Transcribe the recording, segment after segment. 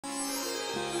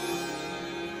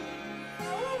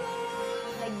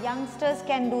Like youngsters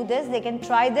can do this, they can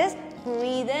try this.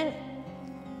 Breathe in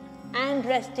and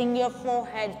resting your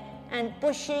forehead and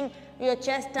pushing your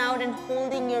chest out and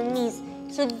holding your knees.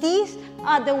 So these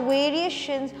are the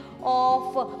variations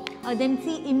of then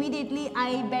see immediately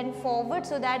I bend forward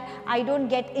so that I don't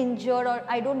get injured or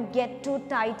I don't get too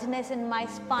tightness in my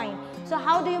spine. So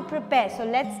how do you prepare? So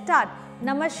let's start.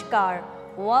 Namaskar.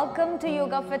 Welcome to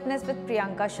Yoga Fitness with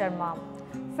Priyanka Sharma.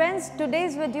 Friends,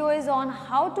 today's video is on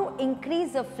how to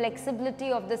increase the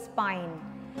flexibility of the spine.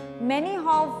 Many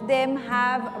of them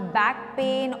have back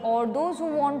pain, or those who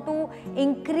want to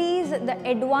increase the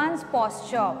advanced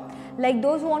posture, like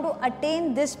those who want to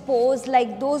attain this pose,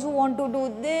 like those who want to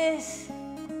do this,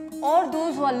 or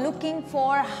those who are looking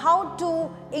for how to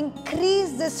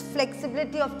increase this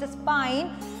flexibility of the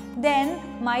spine. Then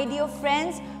my dear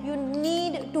friends, you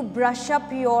need to brush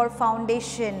up your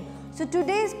foundation. So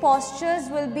today's postures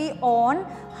will be on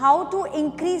how to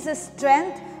increase the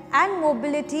strength and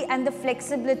mobility and the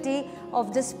flexibility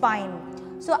of the spine.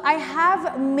 So I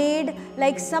have made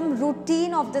like some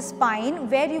routine of the spine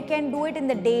where you can do it in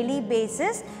the daily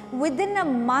basis. Within a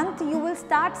month you will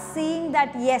start seeing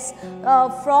that yes,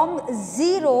 from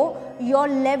zero your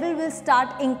level will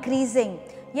start increasing.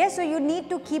 Yes, so you need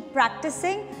to keep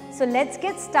practicing. So let's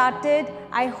get started.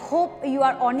 I hope you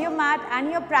are on your mat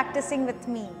and you're practicing with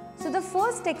me. So the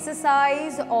first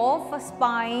exercise of a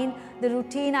spine, the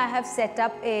routine I have set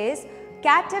up is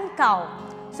cat and cow.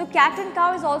 So cat and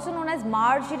cow is also known as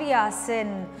Marjar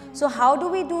Asana. So how do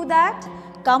we do that?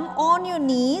 Come on your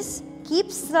knees,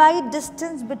 keep slight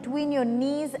distance between your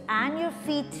knees and your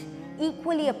feet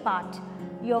equally apart.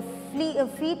 Your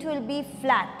feet will be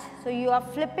flat. So you are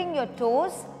flipping your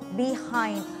toes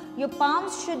behind. Your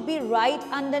palms should be right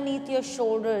underneath your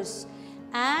shoulders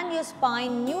and your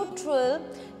spine neutral.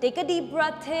 Take a deep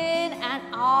breath in and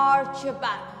arch your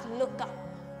back. Look up.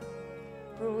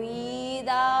 Breathe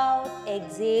out.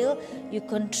 Exhale. You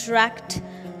contract,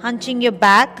 hunching your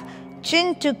back,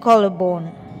 chin to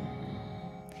collarbone.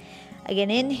 Again,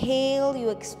 inhale. You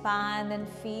expand and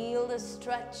feel the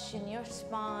stretch in your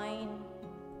spine.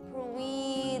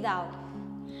 Breathe out.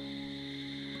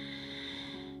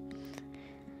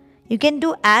 You can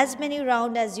do as many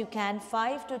rounds as you can,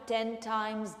 5 to 10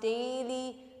 times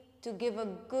daily, to give a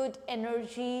good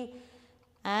energy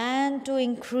and to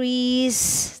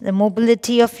increase the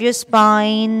mobility of your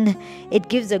spine. It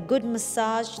gives a good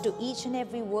massage to each and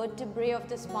every vertebrae of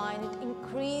the spine. It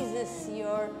increases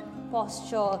your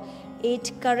posture.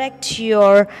 It corrects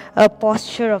your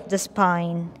posture of the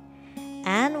spine.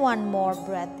 And one more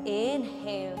breath.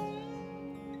 Inhale.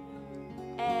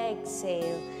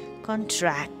 Exhale.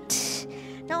 Contract.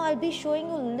 Now I'll be showing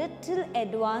you little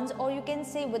advance, or you can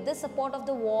say with the support of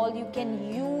the wall you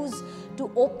can use to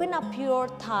open up your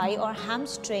thigh or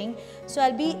hamstring. So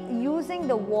I'll be using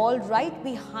the wall right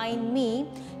behind me,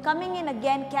 coming in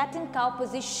again cat and cow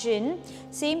position,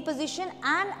 same position,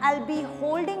 and I'll be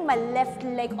holding my left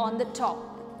leg on the top.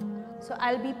 So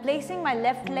I'll be placing my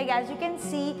left leg. As you can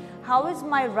see, how is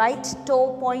my right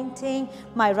toe pointing,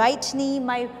 my right knee,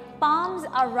 my palms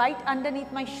are right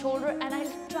underneath my shoulder, and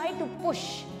I'll try to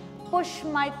push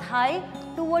my thigh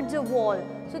towards the wall.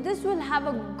 So this will have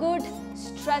a good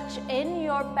stretch in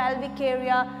your pelvic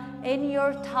area, in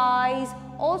your thighs.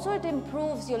 Also it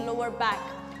improves your lower back.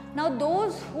 Now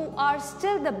those who are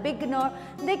still the beginner,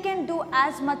 they can do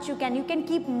as much you can. You can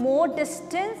keep more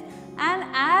distance, and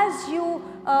as you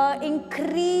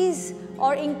increase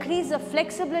the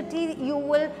flexibility, you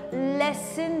will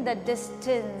lessen the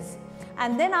distance.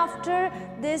 And then after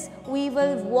this, we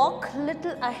will walk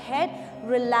little ahead,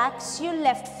 relax your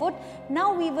left foot.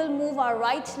 Now we will move our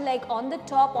right leg on the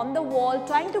top, on the wall,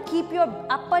 trying to keep your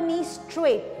upper knee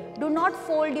straight. Do not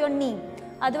fold your knee,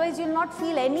 otherwise you will not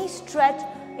feel any stretch.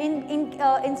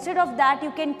 Instead of that,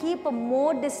 you can keep a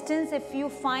more distance if you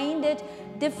find it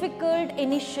difficult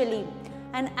initially.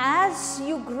 And as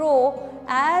you grow,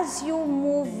 as you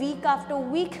move week after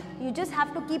week, you just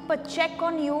have to keep a check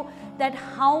on you that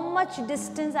how much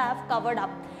distance I have covered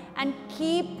up, and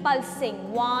keep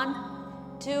pulsing. 1,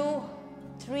 2,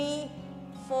 3,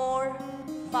 4,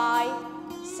 5,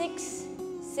 6,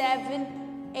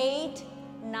 7, 8,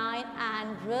 9,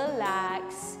 and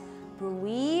relax.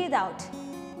 Breathe out.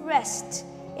 Rest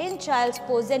in child's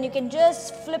pose. Then you can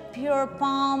just flip your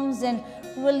palms and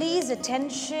release the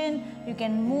tension. You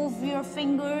can move your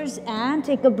fingers and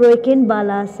take a break in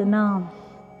Balasana.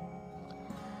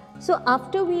 So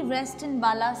after we rest in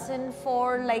Balasana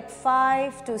for like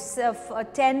 5 to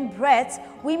 10 breaths,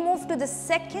 we move to the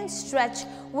second stretch,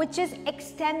 which is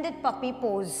extended puppy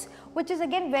pose, which is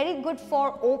again very good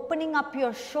for opening up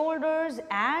your shoulders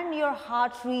and your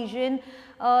heart region.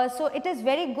 So it is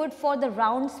very good for the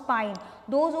round spine.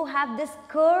 Those who have this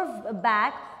curved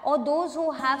back, or those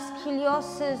who have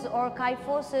scoliosis or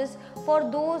kyphosis, for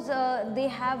those they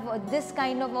have this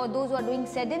kind of, or those who are doing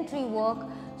sedentary work.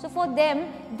 So for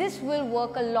them, this will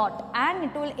work a lot and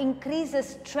it will increase the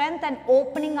strength and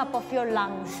opening up of your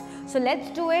lungs. So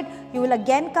let's do it. You will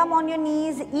again come on your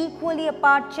knees equally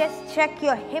apart, chest check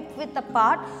your hip width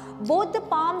apart. Both the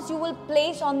palms you will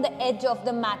place on the edge of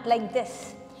the mat like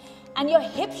this. And your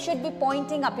hip should be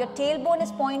pointing up, your tailbone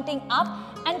is pointing up,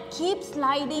 and keep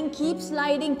sliding, keep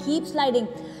sliding, keep sliding.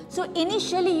 So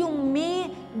initially you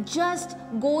may just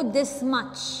go this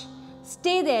much.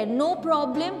 Stay there, no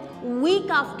problem. Week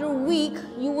after week,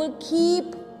 you will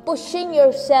keep pushing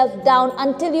yourself down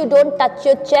until you don't touch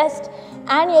your chest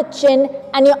and your chin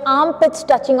and your armpits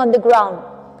touching on the ground.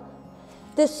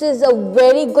 This is a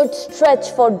very good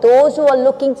stretch for those who are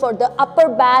looking for the upper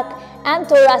back and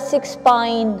thoracic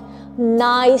spine.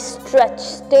 Nice stretch.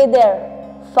 Stay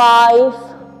there. 5.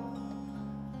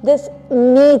 This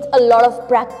needs a lot of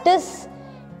practice.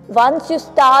 Once you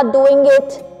start doing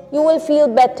it, you will feel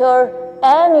better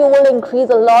and you will increase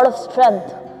a lot of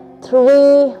strength.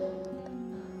 3,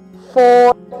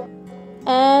 4,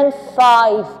 and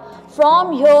 5.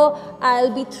 From here,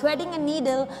 I'll be threading a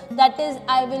needle. That is,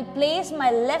 I will place my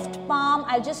left palm.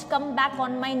 I'll just come back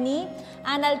on my knee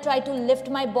and I'll try to lift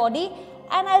my body.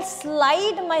 And I'll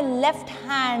slide my left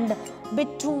hand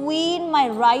between my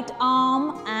right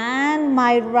arm and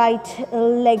my right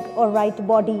leg or right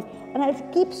body. And I'll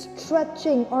keep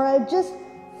stretching, or I'll just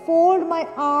fold my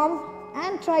arm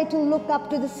and try to look up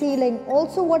to the ceiling.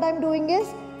 Also what I'm doing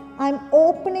is, I'm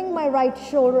opening my right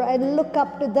shoulder and look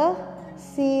up to the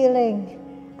ceiling.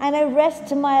 And I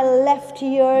rest my left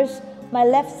ears, my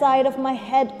left side of my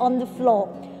head on the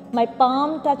floor. My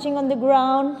palm touching on the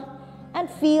ground. And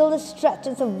feel the stretch.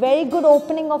 It's a very good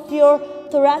opening of your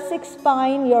thoracic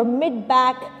spine, your mid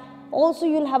back. Also,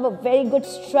 you'll have a very good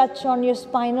stretch on your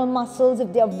spinal muscles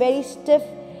if they are very stiff.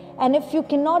 And if you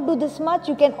cannot do this much,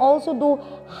 you can also do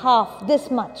half this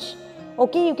much.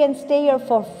 Okay, you can stay here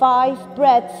for 5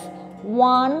 breaths.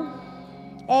 1,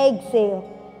 exhale.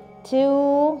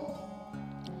 2,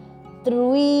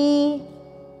 3,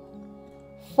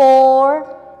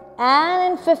 4.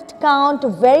 And in 5th count,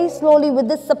 very slowly with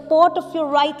the support of your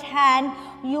right hand,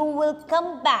 you will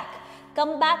come back.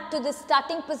 Come back to the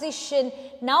starting position.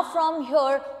 Now from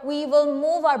here, we will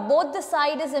move our, both the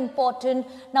side is important.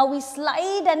 Now we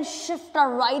slide and shift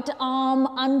our right arm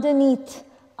underneath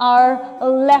our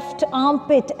left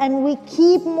armpit. And we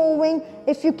keep moving.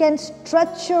 If you can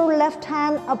stretch your left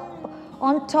hand up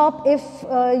on top, if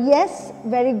yes,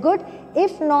 very good.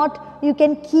 If not, you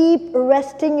can keep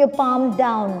resting your palm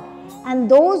down.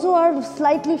 And those who are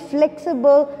slightly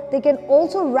flexible, they can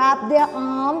also wrap their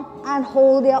arm and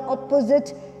hold their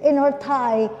opposite inner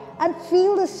thigh and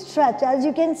feel the stretch. As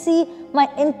you can see, my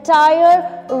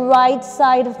entire right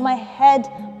side of my head,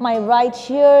 my right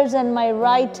ears and my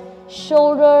right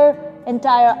shoulder,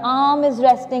 entire arm is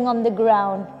resting on the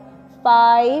ground.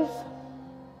 5,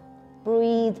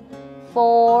 breathe.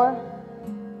 4,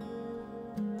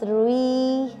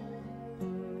 3,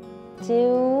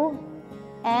 2,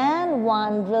 and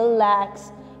 1.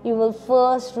 Relax. You will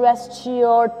first rest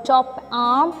your top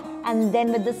arm, and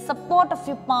then with the support of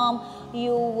your palm,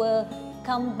 you will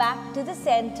come back to the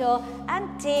center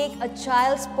and take a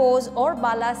child's pose or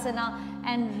Balasana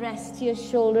and rest your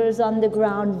shoulders on the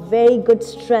ground. Very good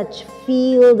stretch.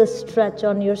 Feel the stretch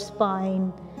on your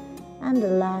spine and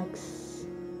relax.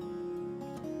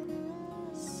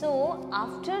 So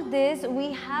after this,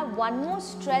 we have one more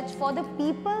stretch for the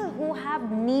people who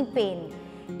have knee pain.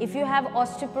 If you have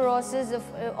osteoporosis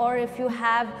or if you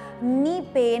have knee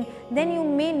pain, then you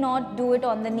may not do it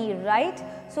on the knee, right?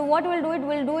 So what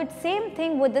we'll do it same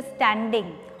thing with the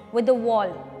standing, with the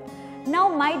wall. Now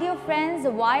my dear friends,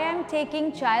 why I'm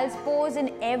taking child's pose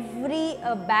in every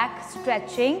back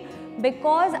stretching?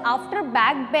 Because after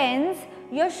back bends,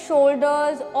 your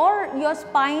shoulders or your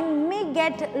spine may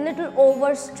get a little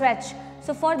overstretched.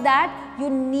 So for that, you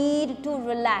need to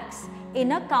relax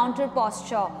in a counter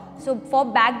posture. So for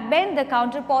back bend, the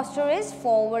counter posture is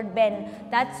forward bend.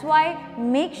 That's why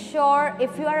make sure,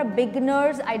 if you are a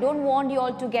beginners, I don't want you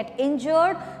all to get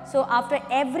injured. So after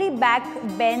every back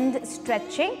bend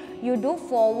stretching, you do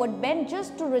forward bend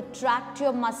just to retract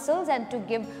your muscles and to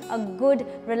give a good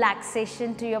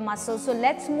relaxation to your muscles. So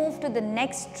let's move to the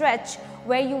next stretch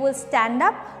where you will stand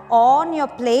up on your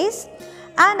place.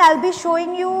 And I'll be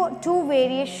showing you two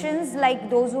variations like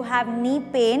those who have knee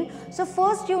pain. So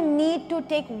first you need to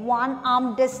take one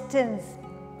arm distance,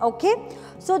 okay?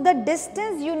 So the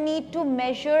distance you need to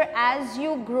measure as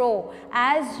you grow,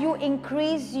 as you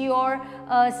increase your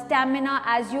stamina,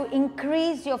 as you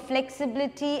increase your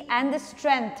flexibility and the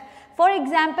strength. For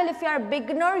example, if you are a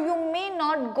beginner, you may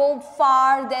not go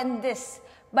far than this.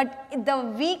 But the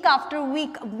week after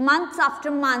week, months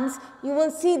after months, you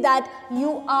will see that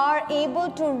you are able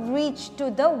to reach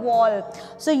to the wall.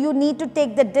 So you need to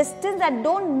take the distance and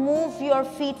don't move your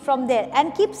feet from there,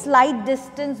 and keep slight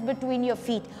distance between your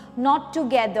feet, not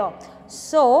together.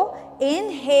 So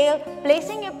inhale,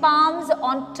 placing your palms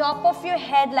on top of your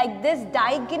head like this,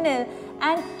 diagonal,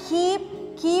 and keep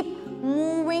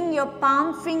moving your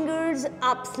palm fingers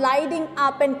up, sliding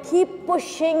up, and keep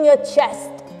pushing your chest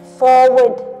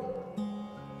forward.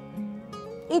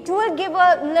 It will give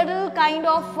a little kind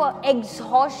of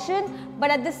exhaustion, but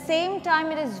at the same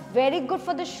time it is very good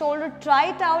for the shoulder. Try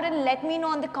it out and let me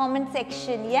know in the comment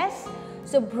section. Yes?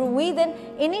 So breathe in.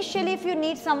 Initially, if you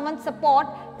need someone's support,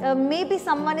 maybe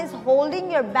someone is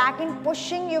holding your back and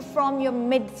pushing you from your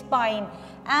mid spine.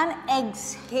 And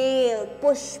exhale,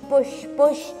 push, push,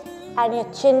 push, and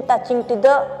your chin touching to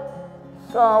the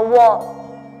wall.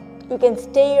 You can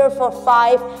stay here for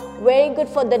 5. Very good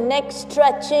for the neck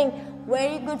stretching.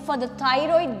 Very good for the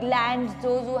thyroid glands,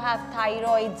 those who have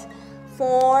thyroids.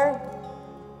 4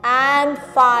 and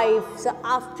 5. So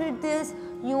after this,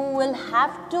 you will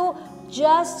have to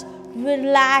just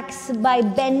relax by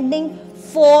bending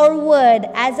forward.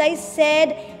 As I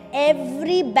said,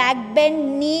 every back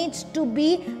bend needs to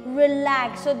be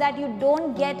relaxed so that you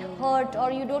don't get hurt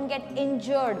or you don't get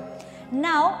injured.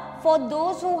 Now, for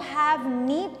those who have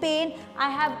knee pain, I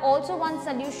have also one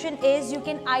solution is you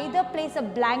can either place a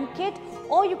blanket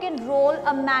or you can roll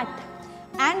a mat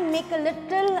and make a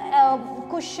little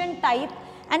cushion type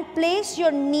and place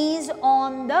your knees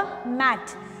on the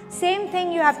mat. Same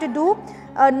thing you have to do,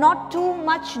 not too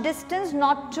much distance,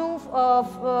 not too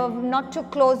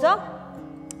closer.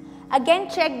 Again,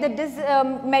 check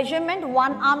the measurement,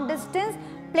 one arm distance.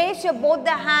 Place your both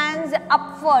the hands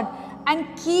upward and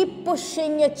keep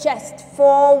pushing your chest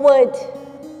forward.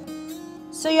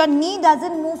 So your knee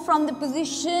doesn't move from the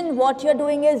position. What you're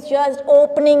doing is just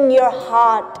opening your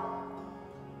heart.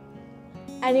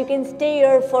 And you can stay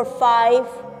here for 5,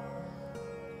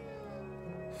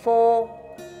 4,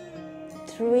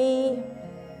 3,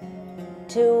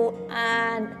 2,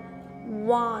 and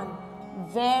 1.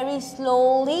 Very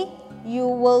slowly, you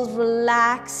will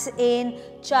relax in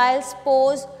child's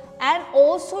pose. And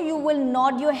also you will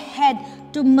nod your head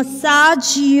to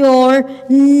massage your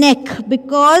neck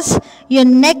because your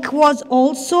neck was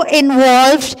also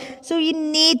involved. So you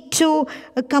need to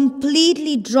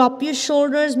completely drop your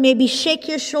shoulders, maybe shake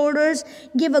your shoulders,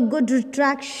 give a good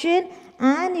retraction,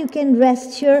 and you can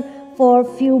rest here for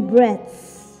a few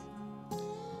breaths.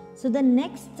 So the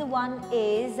next one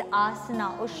is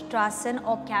asana, Ustrasana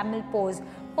or camel pose.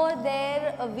 For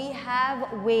there we have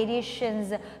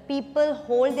variations. People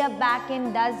hold their back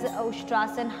and does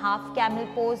Ustrasana, half camel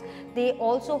pose. They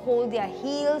also hold their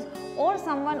heels, or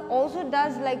someone also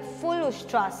does like full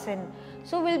Ustrasana.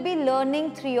 So we'll be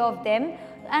learning 3 of them.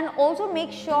 And also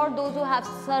make sure those who have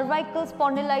cervical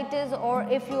spondylitis, or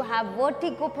if you have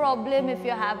vertigo problem, if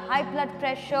you have high blood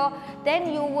pressure,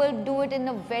 then you will do it in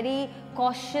a very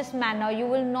cautious manner. You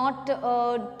will not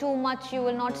too much, you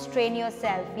will not strain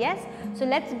yourself. Yes? So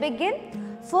let's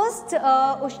begin. First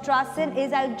Ustrasana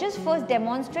is, I'll just first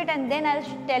demonstrate and then I'll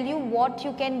tell you what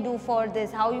you can do for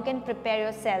this, how you can prepare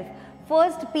yourself.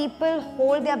 First, people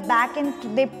hold their back and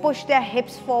they push their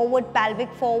hips forward, pelvic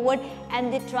forward,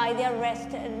 and they try their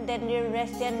rest, and then they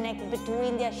rest their neck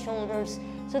between their shoulders.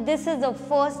 So this is the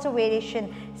first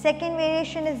variation. Second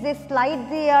variation is they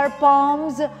slide their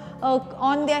palms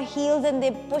on their heels and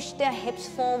they push their hips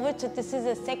forward. So this is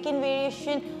the second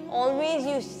variation. Always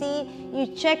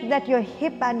you check that your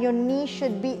hip and your knee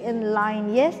should be in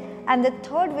line. Yes. And the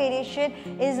third variation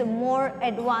is more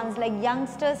advanced, like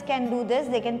youngsters can do this,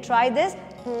 they can try this.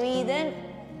 Breathe in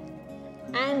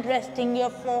and resting your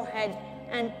forehead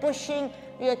and pushing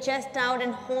your chest out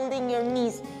and holding your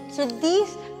knees. So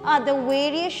these are the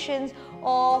variations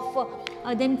of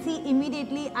then see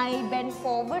immediately I bend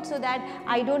forward so that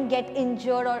I don't get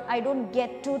injured or I don't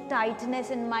get too tightness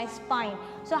in my spine.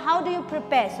 So how do you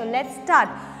prepare? So let's start.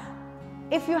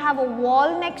 If you have a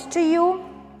wall next to you,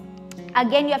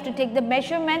 again you have to take the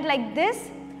measurement like this.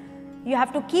 You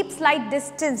have to keep slight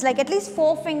distance, like at least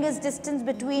 4 fingers distance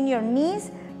between your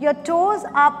knees. Your toes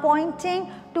are pointing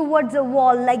towards the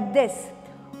wall like this.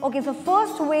 Okay, so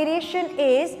first variation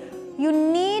is you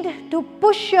need to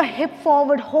push your hip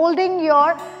forward, holding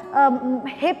your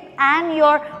hip and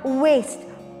your waist.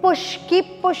 Push,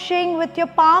 keep pushing with your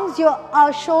palms.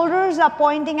 Your shoulders are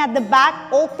pointing at the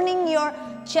back, opening your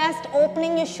chest,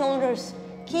 opening your shoulders.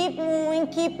 Keep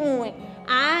moving,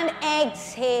 and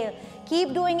exhale.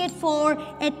 Keep doing it for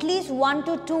at least 1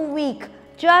 to 2 weeks.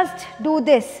 Just do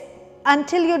this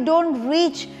until you don't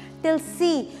reach till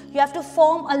C. You have to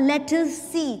form a letter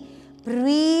C.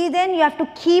 Breathe in. You have to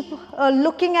keep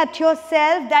looking at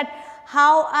yourself that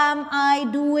how am I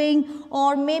doing,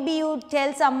 or maybe you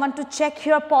tell someone to check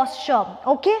your posture.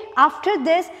 Okay, after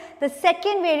this, the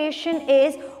second variation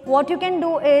is what you can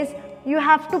do is you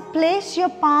have to place your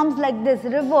palms like this,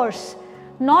 reverse,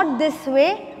 not this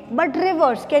way but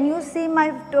reverse. Can you see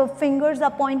my fingers are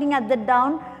pointing at the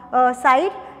down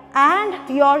side, and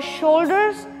your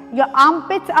shoulders, your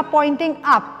armpits are pointing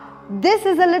up. This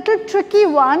is a little tricky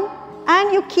one,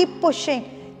 and you keep pushing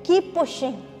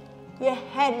your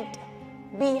head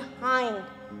behind,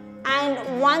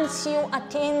 and once you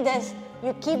attain this,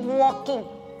 you keep walking,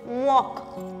 walk,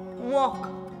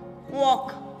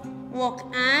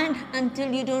 and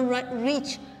until you don't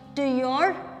reach to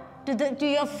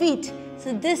your feet.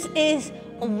 So this is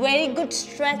a very good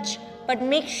stretch, but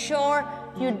make sure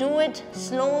you do it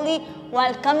slowly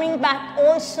while coming back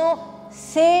also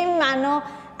same manner.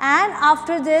 And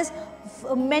after this,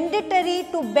 mandatory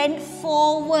to bend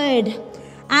forward,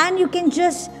 and you can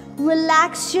just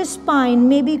relax your spine.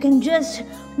 Maybe you can just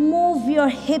move your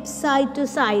hips side to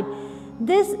side.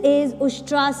 This is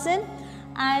Ustrasana,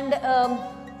 and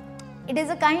it is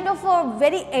a kind of a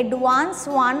very advanced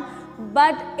one,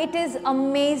 but it is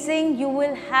amazing. You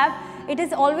will have, it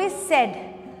is always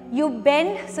said, you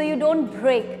bend so you don't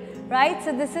break, right?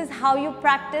 So this is how you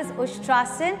practice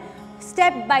Ustrasana,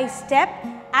 step by step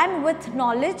and with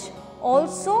knowledge.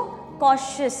 Also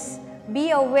cautious,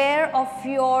 be aware of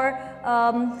your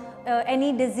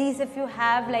any disease if you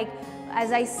have, like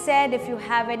as I said, if you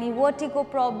have any vertigo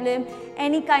problem,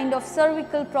 any kind of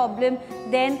cervical problem,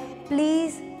 then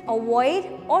please avoid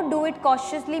or do it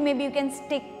cautiously. Maybe you can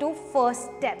stick to first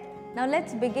step. Now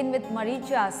let's begin with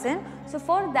Marjar Asana. So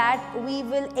for that we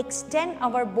will extend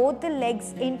our both the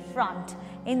legs in front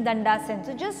in Dandasana.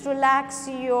 So just relax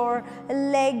your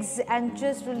legs and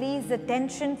just release the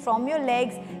tension from your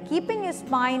legs, keeping your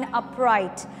spine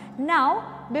upright.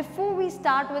 Now before we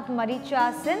start with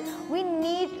Marjar Asana, we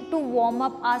need to warm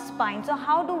up our spine. So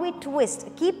how do we twist?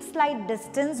 Keep slight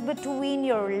distance between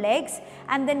your legs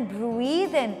and then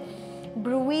breathe in,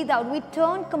 breathe out. We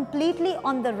turn completely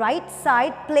on the right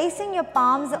side, placing your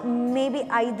palms, maybe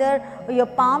either your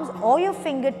palms or your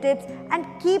fingertips, and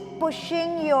keep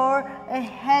pushing your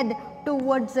head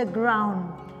towards the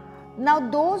ground. Now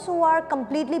those who are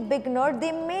completely beginner,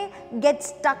 they may get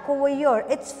stuck over here.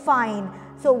 It's fine.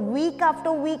 So week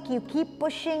after week you keep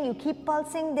pushing, you keep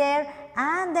pulsing there,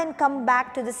 and then come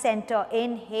back to the center.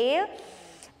 Inhale,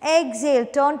 exhale,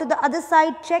 turn to the other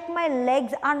side. Check my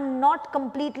legs are not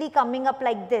completely coming up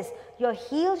like this. Your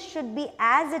heels should be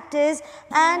as it is,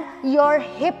 and your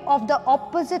hip of the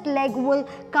opposite leg will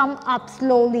come up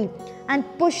slowly. And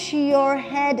push your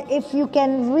head if you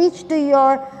can reach to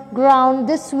your ground.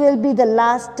 This will be the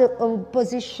last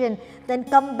position. Then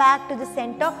come back to the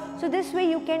center. So this way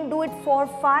you can do it for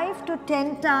 5 to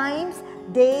 10 times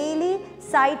daily,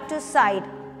 side to side.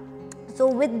 So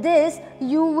with this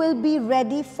you will be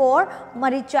ready for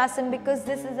Marjar Asana, because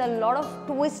this is a lot of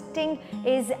twisting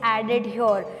is added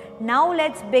here. Now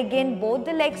let's begin both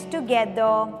the legs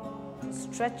together.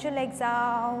 Stretch your legs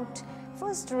out.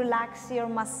 First relax your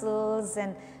muscles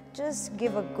and just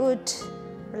give a good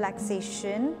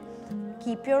relaxation.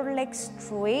 Keep your legs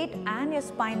straight and your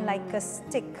spine like a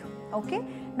stick. Okay.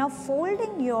 Now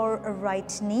folding your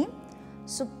right knee.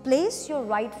 So place your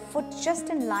right foot just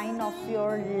in line of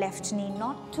your left knee,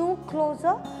 not too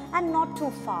closer and not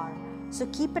too far. So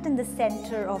keep it in the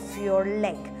center of your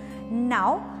leg.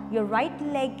 Now your right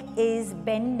leg is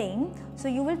bending, so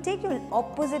you will take your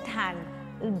opposite hand.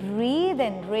 Breathe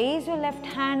and raise your left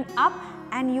hand up,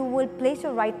 and you will place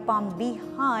your right palm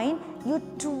behind. You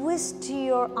twist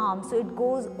your arm so it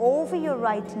goes over your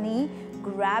right knee,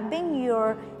 grabbing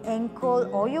your ankle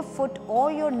or your foot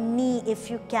or your knee if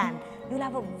you can. You'll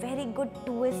have a very good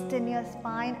twist in your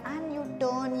spine, and you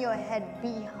turn your head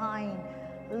behind,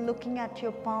 looking at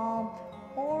your palm,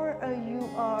 or you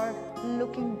are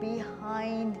looking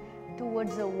behind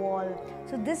towards a wall.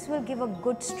 So this will give a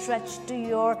good stretch to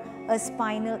your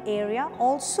spinal area,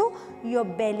 also your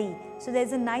belly. So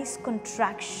there's a nice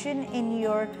contraction in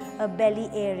your belly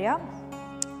area.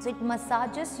 So it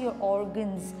massages your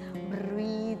organs.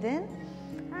 Breathe in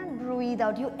and breathe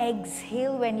out. You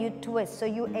exhale when you twist. So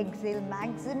you exhale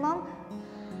maximum.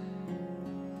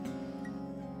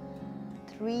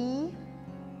 3,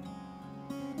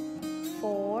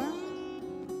 4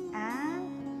 and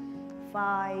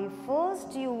 5.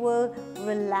 First you will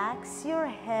relax your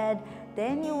head,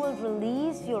 then you will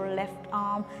release your left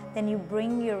arm, then you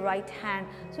bring your right hand.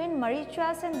 So in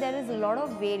Marjar Asana there is a lot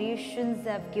of variations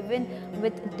that I've given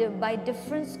by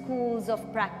different schools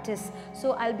of practice.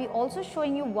 So I'll be also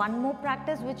showing you one more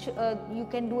practice which you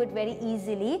can do it very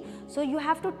easily. So you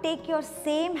have to take your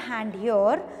same hand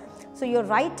here. So your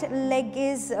right leg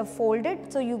is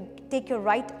folded, so you take your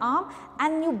right arm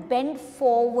and you bend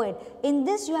forward. In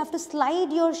this you have to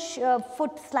slide your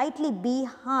foot slightly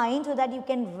behind so that you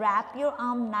can wrap your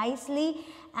arm nicely,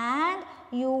 and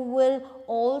you will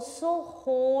also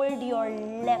hold your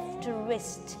left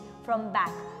wrist from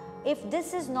back. If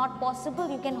this is not possible,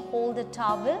 you can hold a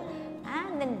towel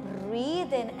and then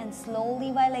breathe in, and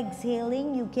slowly while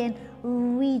exhaling you can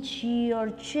reach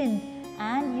your chin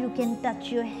and you can touch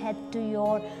your head to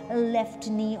your left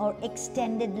knee or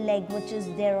extended leg which is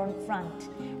there on front,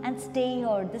 and stay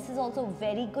here. This is also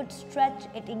very good stretch.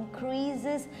 It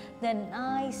increases the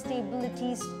nice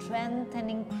stability, strength,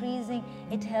 and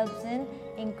it helps in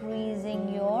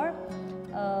increasing your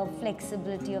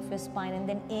flexibility of your spine. And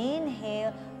then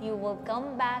inhale, you will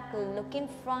come back, look in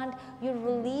front, you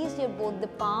release both the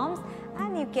palms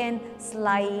and you can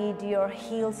slide your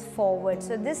heels forward.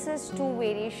 So this is 2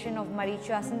 variation of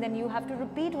Marjar Asana. Then you have to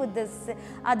repeat with this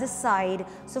other side.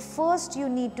 So first you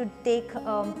need to take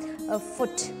a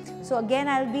foot. So again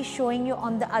I'll be showing you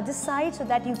on the other side so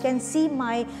that you can see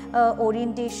my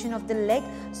orientation of the leg.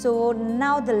 So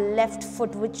now the left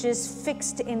foot, which is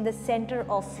fixed in the center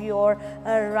of your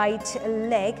right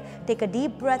leg. Take a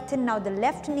deep breath in. Now the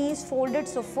left knee is folded.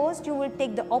 So first you will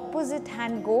take the opposite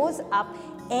hand, goes up,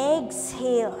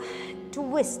 exhale,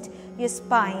 twist your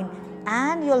spine,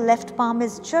 and your left palm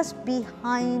is just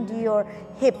behind your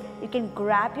hip. You can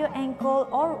grab your ankle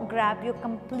or grab your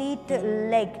complete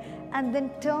leg, and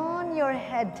then turn your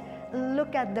head,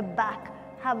 look at the back.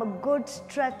 Have a good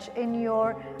stretch in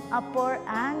your upper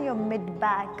and your mid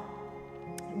back.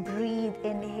 Breathe,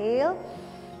 inhale,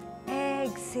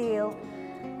 exhale.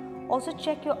 Also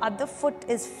check your other foot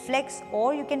is flexed,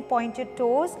 or you can point your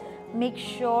toes. Make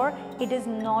sure it is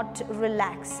not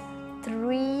relaxed.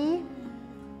 3,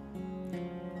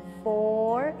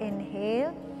 4,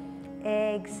 inhale,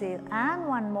 exhale, and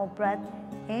one more breath.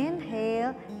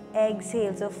 Inhale,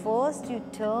 exhale. So first you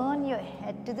turn your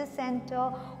head to the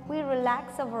center. We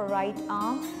relax our right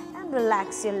arm and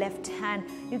relax your left hand.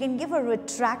 You can give a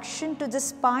retraction to the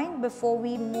spine before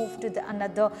we move to the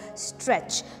another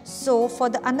stretch. So for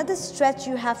the another stretch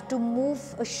you have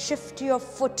to shift your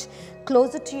foot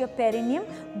closer to your perineum.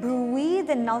 Breathe,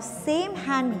 and now same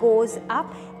hand goes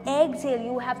up. Exhale,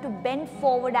 you have to bend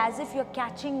forward as if you're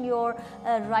catching your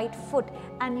right foot,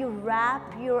 and you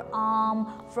wrap your arm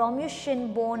from your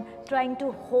shin bone, trying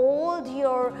to hold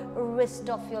your wrist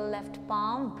of your left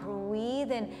palm.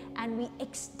 Breathe in, and we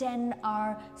extend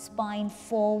our spine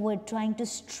forward, trying to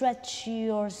stretch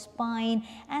your spine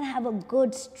and have a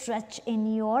good stretch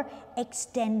in your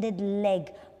extended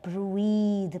leg.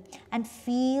 Breathe and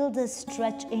feel the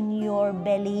stretch in your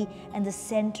belly and the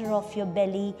center of your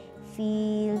belly.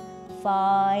 Feel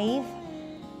 5,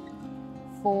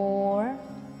 4,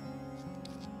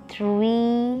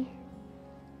 3,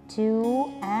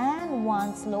 2 and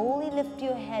 1. Slowly lift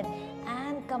your head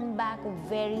and come back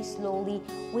very slowly.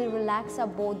 We relax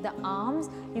both the arms.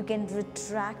 You can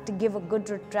retract, give a good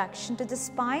retraction to the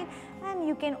spine, and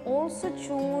you can also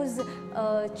choose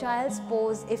child's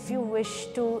pose if you wish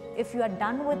to. If you are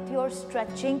done with your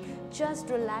stretching, just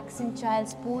relax in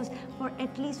child's pose for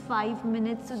at least 5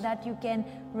 minutes so that you can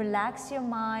relax your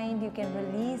mind, you can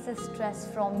release the stress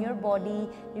from your body,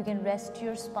 you can rest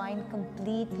your spine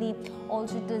completely.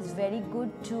 Also, it is very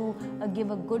good to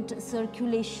give a good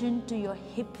circulation to your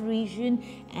hip region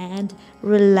and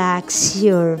relax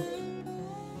here.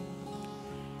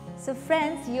 So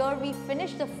friends, here we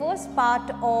finished the first part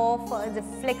of the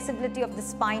flexibility of the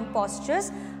spine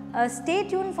postures. Stay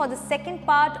tuned for the second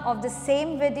part of the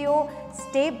same video.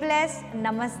 Stay blessed.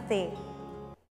 Namaste.